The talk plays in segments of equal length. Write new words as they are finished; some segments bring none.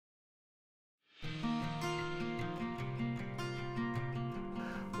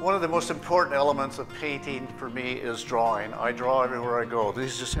One of the most important elements of painting for me is drawing. I draw everywhere I go.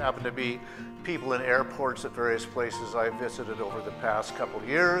 These just happen to be people in airports at various places I've visited over the past couple of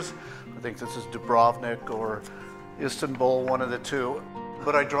years. I think this is Dubrovnik or Istanbul, one of the two.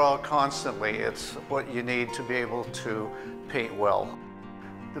 But I draw constantly. It's what you need to be able to paint well.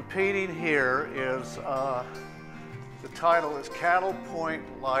 The painting here is, the title is Cattle Point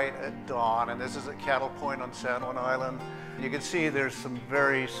Light at Dawn, and this is at Cattle Point on San Juan Island. You can see there's some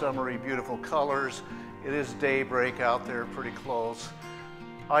very summery, beautiful colors. It is daybreak out there, pretty close.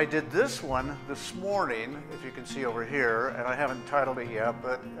 I did this one this morning, if you can see over here, and I haven't titled it yet,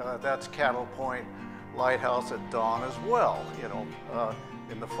 but that's Cattle Point Lighthouse at Dawn as well, you know,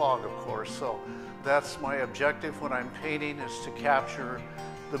 in the fog, of course. So that's my objective when I'm painting, is to capture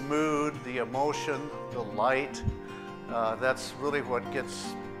the mood, the emotion, the light. That's really what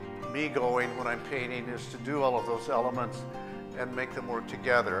gets me going when I'm painting, is to do all of those elements and make them work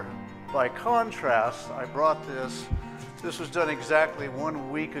together. By contrast, I brought this. This was done exactly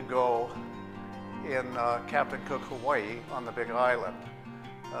 1 week ago in Captain Cook, Hawaii, on the Big Island.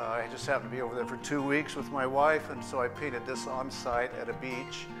 I just happened to be over there for 2 weeks with my wife, and so I painted this on site at a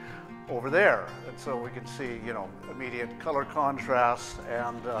beach over there. And so we can see, you know, immediate color contrast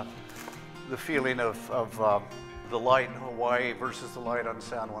and the feeling of the light in Hawaii versus the light on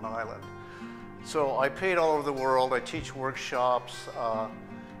San Juan Island. So I paint all over the world. I teach workshops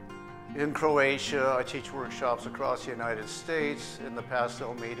in Croatia. I teach workshops across the United States in the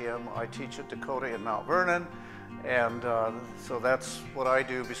pastel medium. I teach at Dakota in Mount Vernon. And so that's what I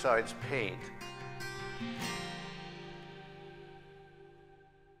do besides paint.